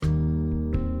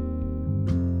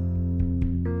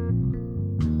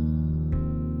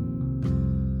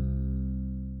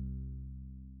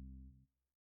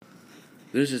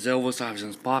This is Elvis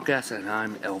Iverson's podcast, and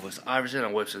I'm Elvis Iverson.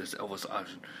 Our website is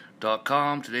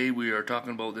elvisiverson.com. Today we are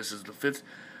talking about, this is the fifth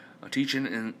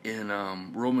teaching in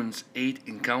Romans 8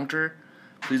 Encounter.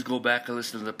 Please go back and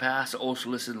listen to the past. Also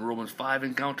listen to Romans 5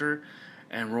 Encounter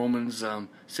and Romans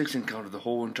 6 Encounter, the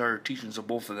whole entire teachings of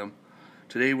both of them.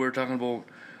 Today we're talking about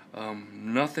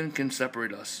nothing can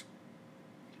separate us.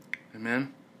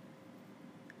 Amen.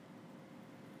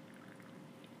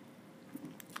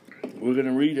 We're going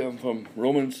to read from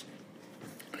Romans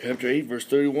chapter 8, verse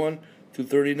 31 to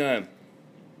 39.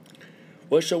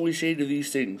 What shall we say to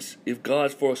these things? If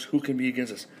God's for us, who can be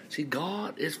against us? See,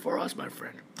 God is for us, my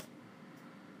friend.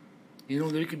 You know,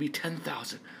 there could be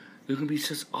 10,000. There can be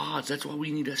such odds. That's why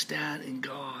we need to stand in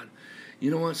God.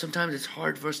 You know what? Sometimes it's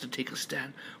hard for us to take a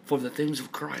stand for the things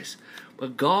of Christ.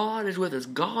 But God is with us.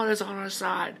 God is on our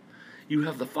side. You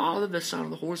have the Father, the Son,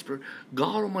 and the Holy Spirit,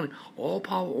 God Almighty, all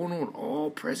powerful, all known, all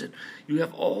present. You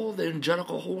have all the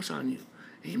angelical hosts on you.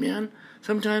 Amen?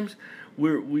 Sometimes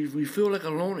we feel like a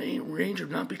lone ranger,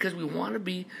 not because we want to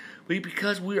be, but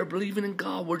because we are believing in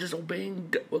God. We're just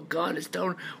obeying what God is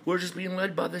telling. We're just being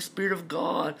led by the Spirit of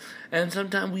God. And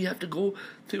sometimes we have to go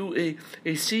through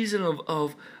a season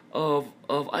of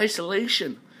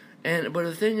isolation. But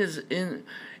the thing is,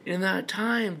 in that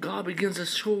time, God begins to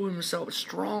show Himself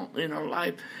strong in our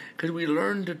life because we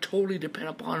learn to totally depend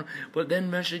upon Him. But then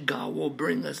eventually God will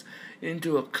bring us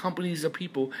into a companies of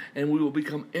people and we will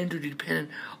become interdependent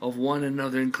of one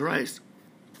another in Christ.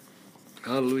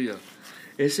 Hallelujah.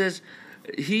 It says,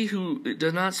 He who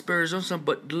does not spare His own Son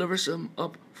but delivers Him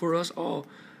up for us all,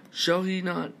 shall He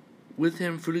not with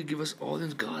Him freely give us all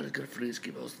things? God is going to freely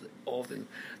give us all things.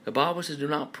 The Bible says, do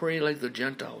not pray like the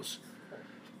Gentiles.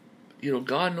 You know,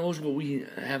 God knows what we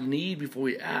have need before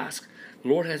we ask. The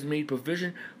Lord has made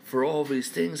provision for all of these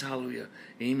things. Hallelujah.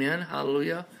 Amen.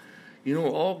 Hallelujah. You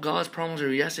know, all God's promises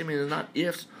are yes, amen. They're not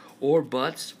ifs or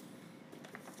buts.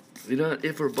 They're not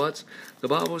if or buts. The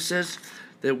Bible says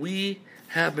that we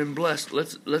have been blessed.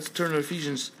 Let's turn to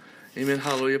Ephesians. Amen.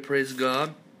 Hallelujah. Praise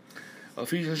God.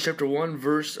 Ephesians chapter 1,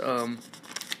 verse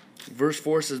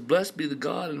 4 says, Blessed be the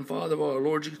God and Father of our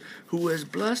Lord Jesus, who has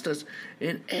blessed us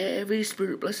in every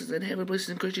spirit, blessed us in heaven, blessed us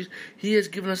in Christ Jesus. He has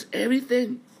given us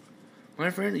everything. My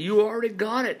friend, you already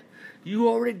got it. You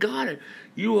already got it.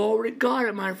 You already got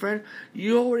it, my friend.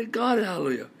 You already got it.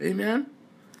 Hallelujah. Amen.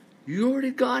 You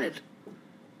already got it.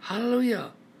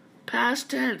 Hallelujah. Past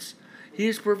tense. He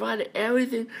has provided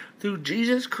everything through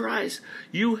Jesus Christ.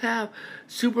 You have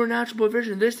supernatural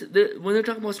provision. When they're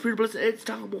talking about spiritual blessings, it's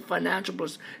talking about financial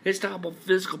blessings. It's talking about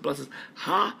physical blessings.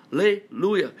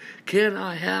 Hallelujah. Can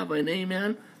I have an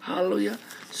amen? Hallelujah.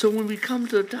 So when we come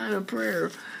to the time of prayer,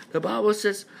 the Bible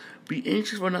says, be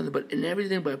anxious for nothing, but in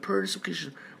everything by prayer and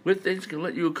supplication, with thanksgiving,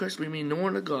 let your requests be made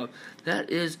known to God. That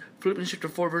is Philippians chapter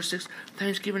 4, verse 6.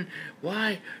 Thanksgiving.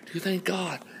 Why do you thank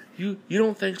God? You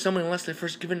don't thank someone unless they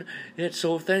first given it.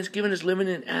 So thanksgiving is living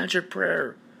in answered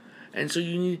prayer. And so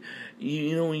you need,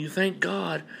 when you thank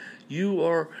God, you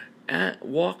are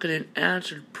walking in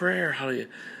answered prayer. Hallelujah.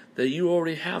 That you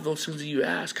already have those things that you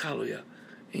ask. Hallelujah.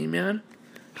 Amen.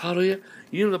 Hallelujah.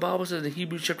 You know the Bible says in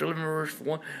Hebrews chapter 11 verse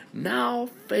 1, now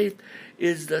faith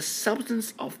is the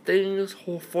substance of things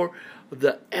hoped for,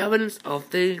 the evidence of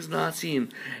things not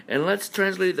seen. And let's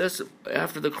translate this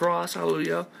after the cross.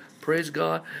 Hallelujah. Praise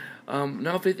God.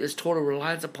 Now faith is total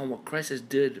reliance upon what Christ has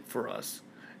did for us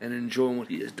and enjoying what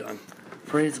He has done.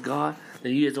 Praise God that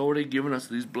He has already given us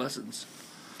these blessings.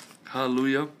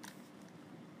 Hallelujah.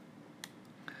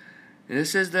 And it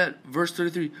says that, verse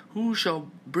 33, who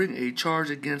shall bring a charge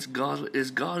against God? It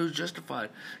is God who's justified.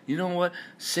 You know what?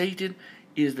 Satan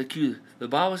is the accuser. The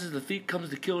Bible says the thief comes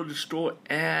to kill, destroy,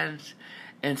 and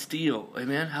steal.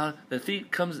 Amen. How the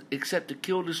thief comes except to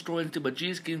kill, destroy, and steal. But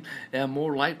Jesus came to have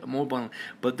more life and more abundantly.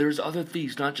 But there's other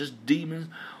thieves, not just demons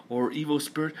or evil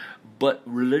spirits, but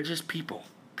religious people.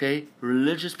 Okay?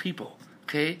 Religious people.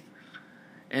 Okay?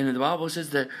 And the Bible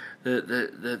says that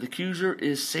the accuser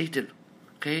is Satan.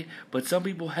 Okay? But some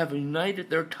people have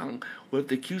united their tongue with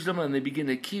the accuser and they begin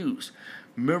to accuse.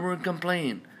 Murmur and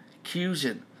complain.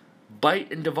 Accusing.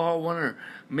 Bite and devour one another,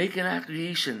 making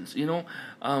accusations,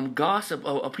 gossip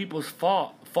of people's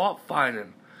fault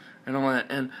finding, and all that,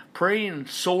 and praying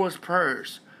soulless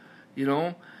prayers,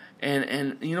 and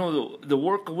the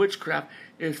work of witchcraft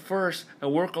is first a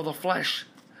work of the flesh,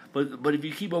 but if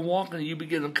you keep on walking, you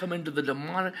begin to come into the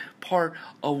demonic part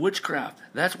of witchcraft.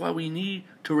 That's why we need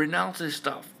to renounce this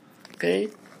stuff. Okay,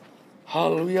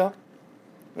 hallelujah.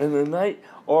 And the night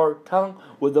or tongue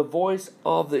with the voice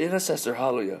of the intercessor.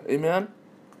 Hallelujah. Amen.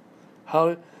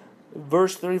 Hallelujah.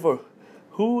 Verse 34.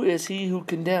 Who is he who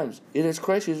condemns? It is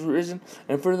Christ who is risen,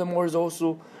 and furthermore is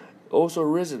also also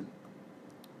risen,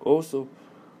 also,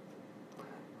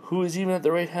 who is even at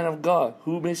the right hand of God,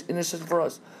 who makes intercession for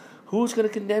us. Who's going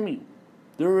to condemn you?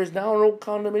 There is now no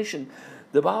condemnation.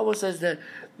 The Bible says that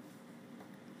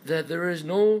there is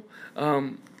no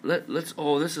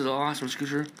this is an awesome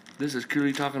scripture. This is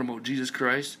clearly talking about Jesus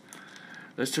Christ.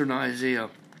 Let's turn to Isaiah.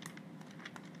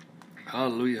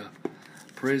 Hallelujah.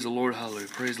 Praise the Lord. Hallelujah.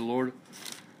 Praise the Lord.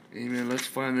 Amen. Let's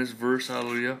find this verse.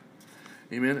 Hallelujah.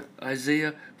 Amen.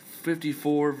 Isaiah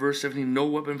 54 verse 17. No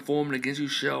weapon formed against you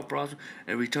shall prosper.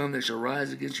 Every tongue that shall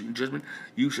rise against you in judgment,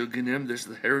 you shall condemn. This is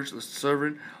the heritage of the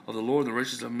servant of the Lord, the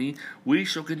righteous of me. We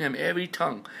shall condemn every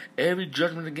tongue, every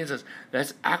judgment against us.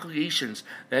 That's accusations.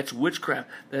 That's witchcraft.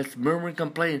 That's murmuring,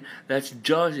 complaining. That's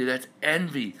jealousy. That's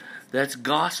envy. That's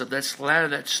gossip. That's slander.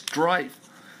 That's strife.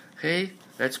 Okay?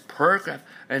 That's prayercraft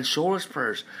and soulless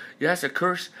prayers. Yes, a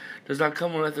curse does not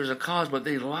come unless there's a cause, but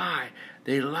they lie.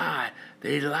 They lie.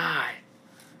 They lie.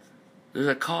 There's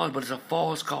a cause, but it's a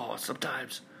false cause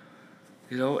sometimes.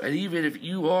 And even if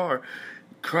you are,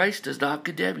 Christ does not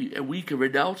condemn you, and we can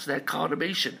renounce that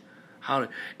condemnation. And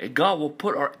God will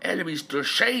put our enemies to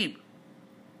shame.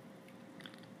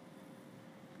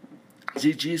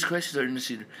 See, Jesus Christ is our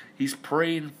intercessor. He's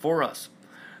praying for us.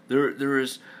 There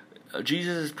is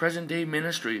Jesus' present day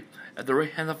ministry at the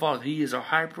right hand of the Father. He is our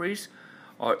high priest,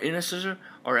 our intercessor,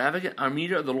 our advocate, our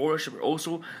mediator, the Lord,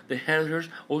 also the head of the church,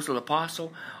 also the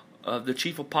apostle, the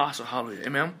chief apostle. Hallelujah.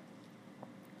 Amen.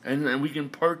 And we can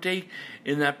partake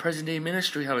in that present day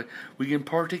ministry. Hallelujah. We can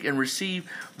partake and receive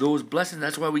those blessings.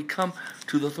 That's why we come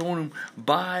to the throne room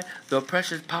by the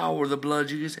precious power of the blood of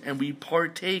Jesus, and we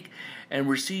partake and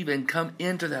receive and come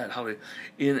into that. Hallelujah.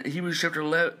 In Hebrews chapter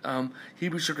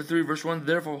 3 verse 1,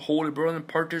 therefore, holy brethren,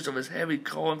 partakers of his heavy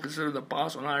call, and consider the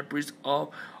apostle and high priest of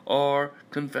our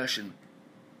confession,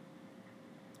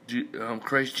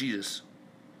 Christ Jesus.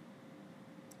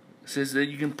 It says that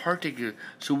you can partake,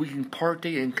 so we can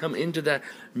partake and come into that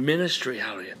ministry.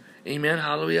 Hallelujah. Amen.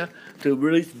 Hallelujah. To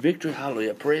release victory.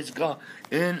 Hallelujah. Praise God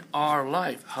in our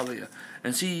life. Hallelujah.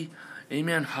 And see,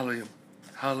 amen. Hallelujah.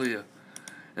 Hallelujah.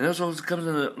 And that's what comes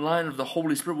in the line of the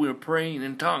Holy Spirit. We are praying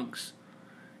in tongues.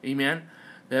 Amen.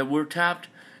 That we're tapped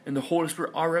in the Holy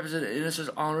Spirit, our representative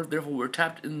intercessor on earth. Therefore, we're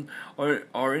tapped in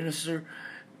our intercessor,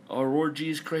 our Lord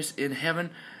Jesus Christ in heaven.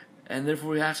 And therefore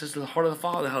we access to the heart of the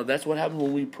Father. Hallelujah. That's what happens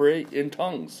when we pray in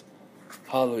tongues.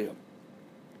 Hallelujah.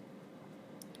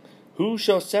 Who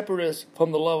shall separate us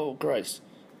from the love of Christ?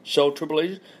 Shall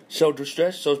tribulation, shall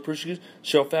distress, shall persecution,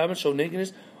 shall famine, shall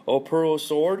nakedness, or peril of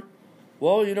sword?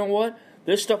 Well, you know what?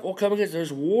 This stuff will come against.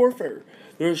 There's warfare.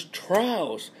 There's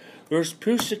trials. There's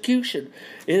persecution.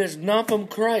 It is not from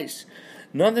Christ.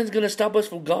 Nothing's going to stop us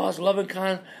from God's loving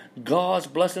kindness, God's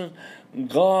blessing,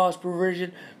 God's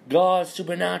provision, God's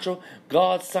supernatural,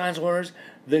 God's signs and wonders,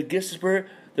 the gifts of Spirit,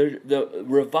 the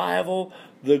revival,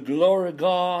 the glory of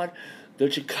God, the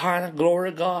Shekinah glory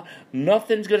of God.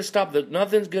 Nothing's going to stop that.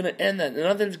 Nothing's going to end that.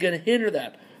 Nothing's going to hinder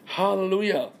that.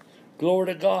 Hallelujah. Glory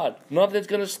to God. Nothing's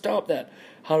going to stop that.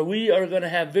 How we are going to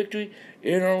have victory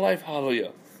in our life.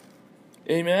 Hallelujah.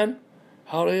 Amen.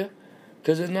 Hallelujah.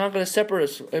 Because it's not going to separate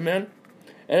us. Amen.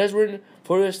 And as written,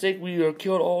 for this sake we are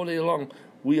killed all day long.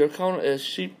 We are counted as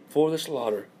sheep for the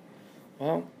slaughter.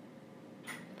 Well,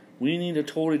 we need to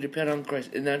totally depend on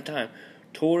Christ in that time.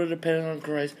 Totally depend on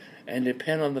Christ and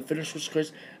depend on the finished work of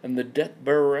Christ and the death,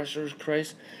 burial, resurrection of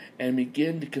Christ, and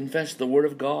begin to confess the Word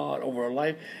of God over our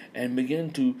life and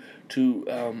begin to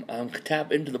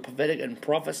tap into the prophetic and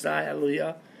prophesy.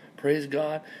 Hallelujah. Praise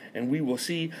God. And we will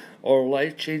see our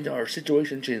life change, our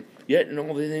situation change. Yet in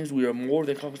all these things we are more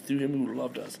than conquerors through Him who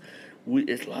loved us.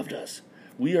 It's loved us.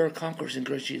 We are conquerors in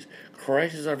Christ Jesus.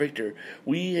 Christ is our victor.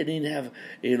 We need to have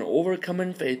an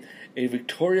overcoming faith, a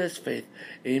victorious faith.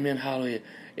 Amen. Hallelujah.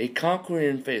 A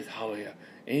conquering faith. Hallelujah.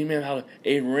 Amen. Hallelujah.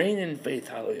 A reigning faith.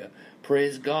 Hallelujah.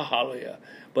 Praise God. Hallelujah.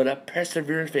 But a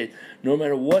persevering faith, no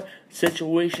matter what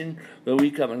situation that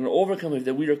we come, and an overcoming faith,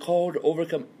 that we are called to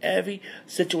overcome every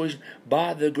situation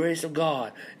by the grace of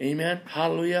God. Amen.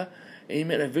 Hallelujah.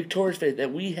 Amen. A victorious faith,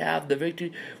 that we have the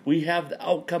victory. We have the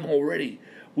outcome already.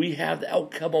 We have the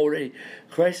outcome already.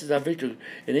 Christ is our victory.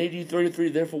 In AD 33,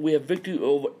 therefore, we have victory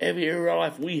over every area of our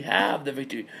life. We have the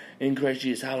victory in Christ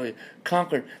Jesus. Hallelujah.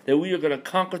 Conquer. That we are going to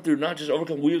conquer through, not just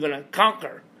overcome. We are going to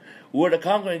conquer. We're to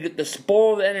conquer and get the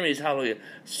spoil of the enemies. Hallelujah.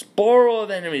 Spoil of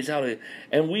the enemies. Hallelujah.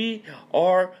 And we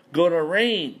are going to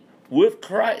reign with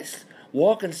Christ.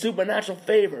 Walk in supernatural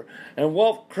favor. And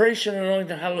walk creation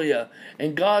anointing. Hallelujah.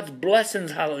 And God's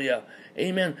blessings. Hallelujah.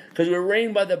 Amen. Because we're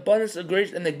reigned by the abundance of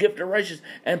grace and the gift of righteousness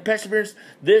and perseverance.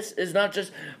 This is not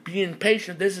just being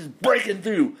patient. This is breaking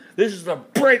through. This is a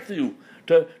breakthrough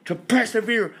to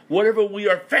persevere whatever we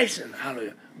are facing.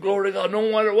 Hallelujah. Glory to God.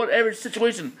 No matter whatever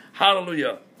situation.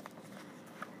 Hallelujah.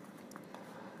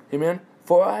 Amen.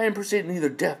 For I am persuaded neither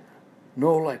death,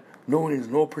 no life, no angels,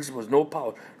 no principles, no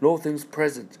power, no things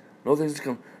present, no things to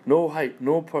come, no height,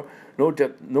 no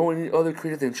depth, no any other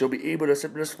created thing shall be able to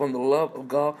separate us from the love of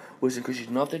God, which is in Christ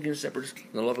Jesus. Nothing can separate us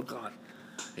from the love of God.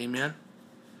 Amen.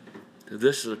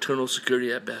 This is eternal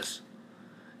security at best.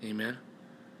 Amen.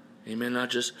 Amen. Not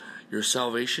just your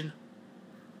salvation,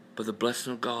 but the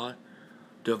blessing of God,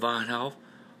 divine health,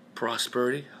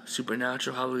 prosperity,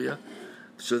 supernatural. Hallelujah.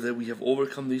 So that we have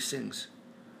overcome these things.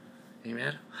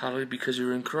 Amen. Hallelujah. Because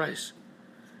you're in Christ.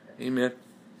 Amen.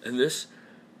 And this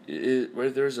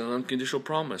right there is an unconditional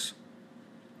promise.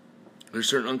 There's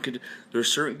certain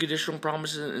conditional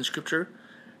promises in Scripture,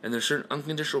 and there's certain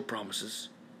unconditional promises.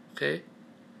 Okay.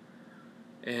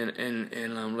 And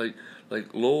I'm like,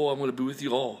 lo, I'm going to be with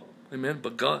you all. Amen.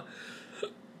 But God,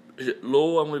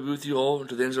 lo, I'm going to be with you all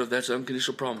to the ends of that's an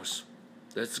unconditional promise.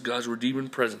 That's God's redeeming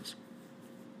presence.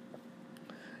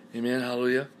 Amen.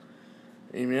 Hallelujah.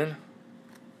 Amen.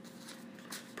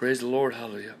 Praise the Lord.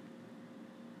 Hallelujah.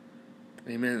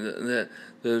 Amen. That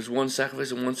there's one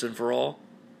sacrifice and once and for all.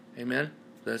 Amen.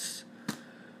 That's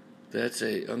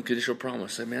a unconditional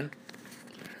promise. Amen.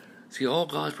 See, all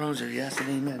God's promises are yes and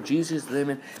amen. Jesus,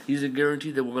 amen. He's a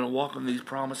guarantee that we're going to walk on these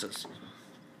promises.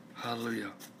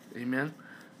 Hallelujah. Amen.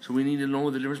 So we need to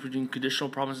know the difference between conditional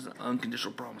promises and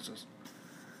unconditional promises.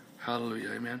 Hallelujah.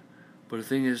 Amen. But the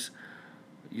thing is,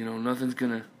 nothing's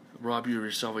going to rob you of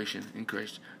your salvation in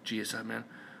Christ Jesus. Amen.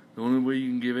 The only way you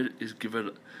can give it is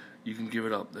you can give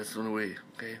it up. That's the only way.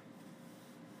 Okay.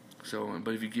 So,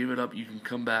 but if you give it up, you can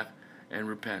come back and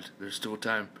repent. There's still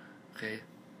time. Okay.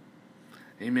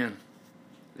 Amen.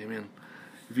 Amen.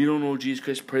 If you don't know Jesus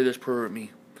Christ, pray this prayer with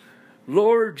me.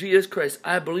 Lord Jesus Christ,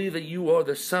 I believe that you are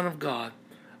the Son of God.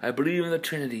 I believe in the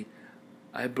Trinity.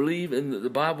 I believe in the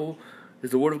Bible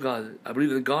is the Word of God. I believe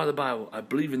in the God of the Bible. I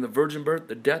believe in the virgin birth,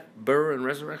 the death, burial, and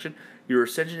resurrection, your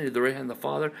ascension to the right hand of the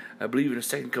Father. I believe in a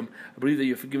second come. I believe that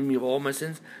you have forgiven me of all my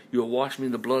sins. You have washed me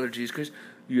in the blood of Jesus Christ.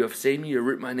 You have saved me. You have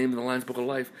written my name in the Lamb's Book of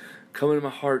Life. Come into my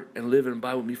heart and live and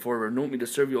abide with me forever. Anoint me to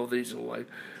serve you all the days of life.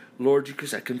 Lord Jesus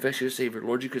Christ, I confess you as Savior.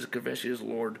 Lord Jesus Christ, I confess you as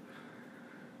Lord.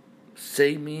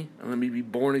 Save me and let me be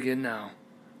born again now.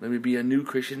 Let me be a new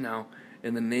Christian now.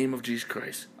 In the name of Jesus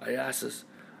Christ, I ask this.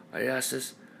 I ask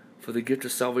this for the gift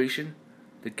of salvation,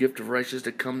 the gift of righteousness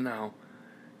to come now,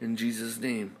 in Jesus'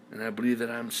 name. And I believe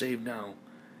that I'm saved now,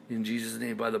 in Jesus'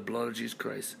 name, by the blood of Jesus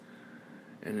Christ.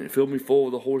 And it filled me full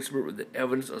of the Holy Spirit with the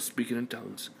evidence of speaking in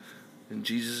tongues. In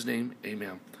Jesus' name,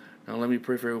 amen. Now let me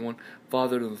pray for everyone.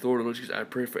 Father, in the authority of the Lord Jesus, I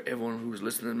pray for everyone who is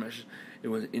listening to the message. It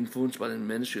was influenced by the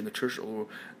ministry in the church, or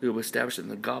they were established in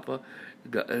the Agape,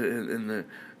 in the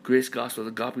grace gospel, the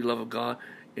agape love of God,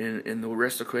 in the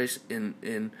rest of Christ, in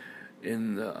the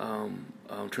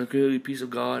tranquility, peace of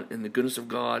God, in the goodness of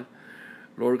God.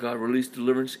 Lord God, release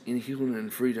deliverance in healing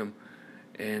and freedom,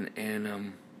 and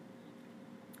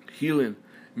healing,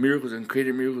 miracles, and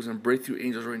creative miracles, and breakthrough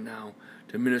angels right now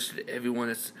to minister to everyone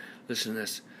that's listening to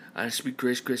this. I speak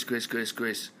grace, grace, grace, grace,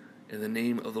 grace in the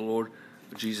name of the Lord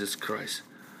Jesus Christ.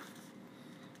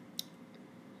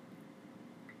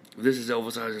 This is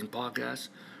Elvis Eisen Podcast,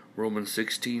 Romans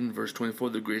 16, verse 24.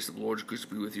 The grace of the Lord Jesus Christ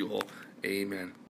be with you all. Amen.